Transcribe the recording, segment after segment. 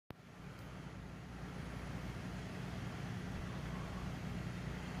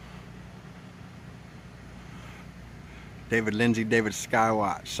David Lindsay, David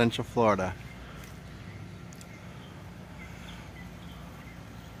Skywatch, Central Florida.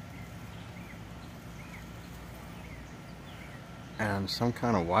 And some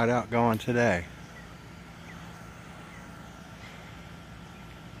kind of whiteout going today.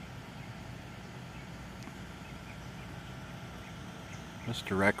 Just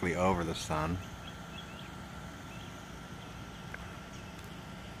directly over the sun.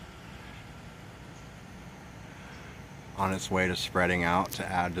 On its way to spreading out to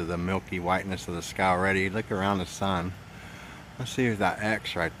add to the milky whiteness of the sky already. Look around the sun. Let's see if that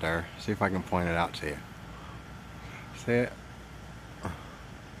X right there. See if I can point it out to you. See it?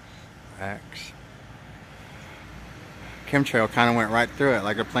 X. Chemtrail kind of went right through it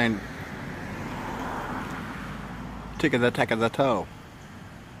like a plane. Tick of the toe.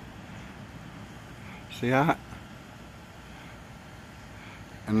 See that?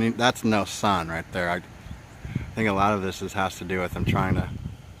 I mean, that's no sun right there. I think a lot of this has to do with them trying to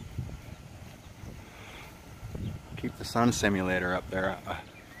keep the sun simulator up there.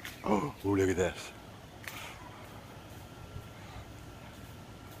 Oh, look at this.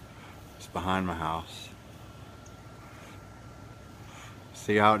 It's behind my house.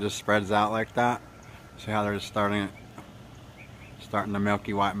 See how it just spreads out like that? See how they're just starting the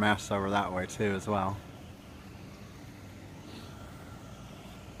milky white mess over that way too as well.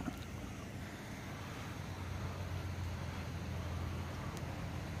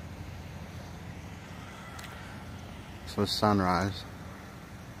 So it's sunrise.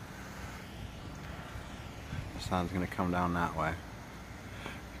 The sun's going to come down that way.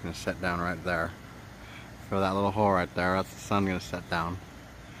 It's going to set down right there. Feel that little hole right there, that's the sun going to set down.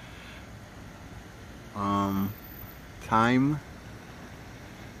 Time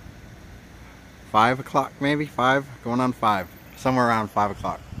 5 o'clock maybe? 5? Going on 5. Somewhere around 5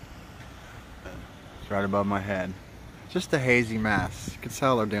 o'clock. It's right above my head. Just a hazy mass. You can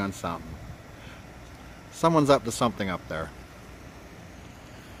tell they're doing something. Someone's up to something up there.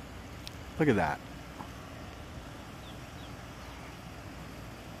 Look at that.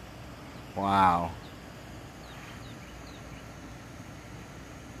 Wow.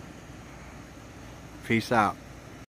 Peace out.